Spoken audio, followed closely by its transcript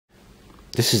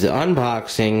This is the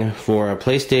unboxing for a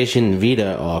PlayStation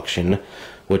Vita auction,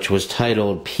 which was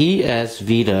titled PS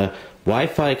Vita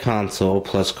Wi-Fi console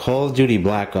plus Call of Duty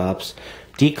Black Ops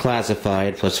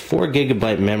declassified plus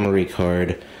 4GB memory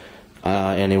card,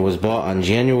 and it was bought on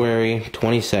January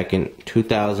 22nd,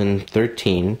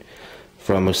 2013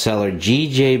 from a seller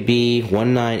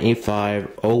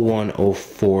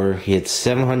GJB19850104. He had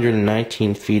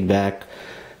 719 feedback,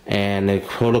 and the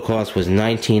total cost was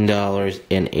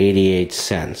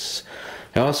 $19.88.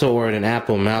 I also ordered an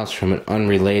Apple mouse from an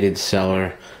unrelated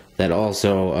seller that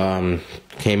also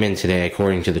came in today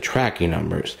according to the tracking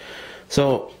numbers.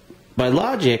 So, by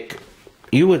logic,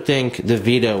 you would think the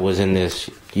Vita was in this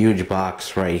huge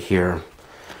box right here.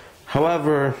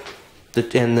 However,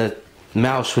 the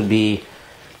mouse would be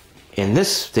in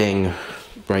this thing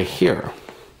right here.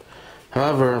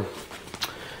 However,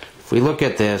 if we look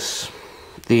at this,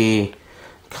 the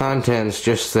contents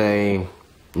just say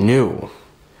new,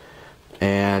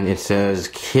 and it says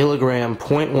kilogram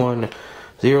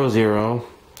 0.100,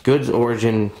 goods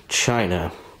origin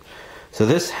China. So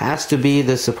this has to be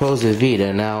the supposed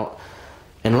Vita. Now,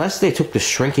 unless they took the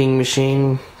shrinking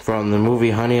machine from the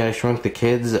movie Honey, I Shrunk the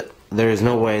Kids, there is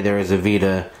no way there is a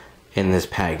Vita in this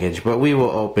package, but we will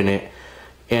open it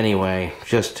anyway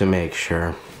just to make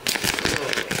sure.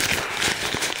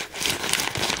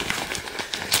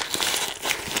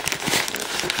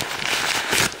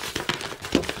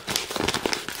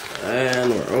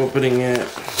 And we're opening it.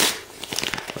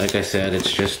 Like I said,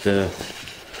 it's just a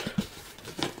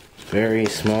very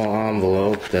small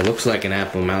envelope that looks like an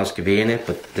Apple mouse could be in it,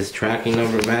 but this tracking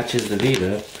number matches the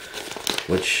Vita,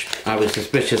 which I was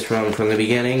suspicious from the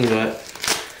beginning, but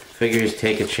figures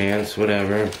take a chance,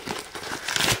 whatever.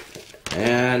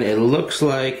 And it looks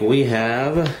like we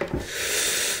have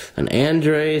an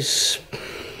Andres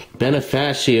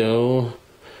Bonifacio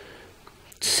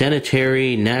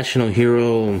Sanitary National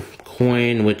Hero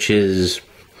coin, which is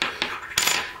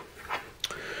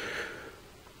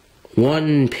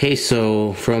 1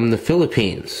 peso from the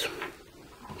Philippines.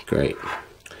 Great.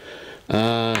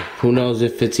 Who knows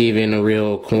if it's even a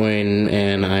real coin,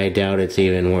 and I doubt it's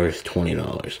even worth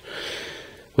 $20.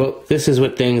 Well, this is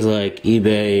what things like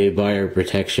eBay buyer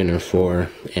protection are for,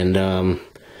 and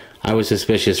I was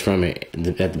suspicious from it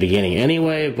at the beginning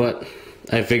anyway, but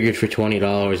I figured for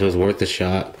 $20 it was worth a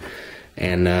shot,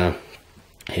 and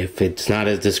if it's not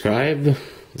as described,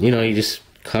 you know, you just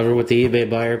cover with the eBay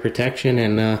buyer protection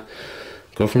and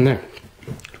go from there.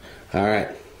 Alright.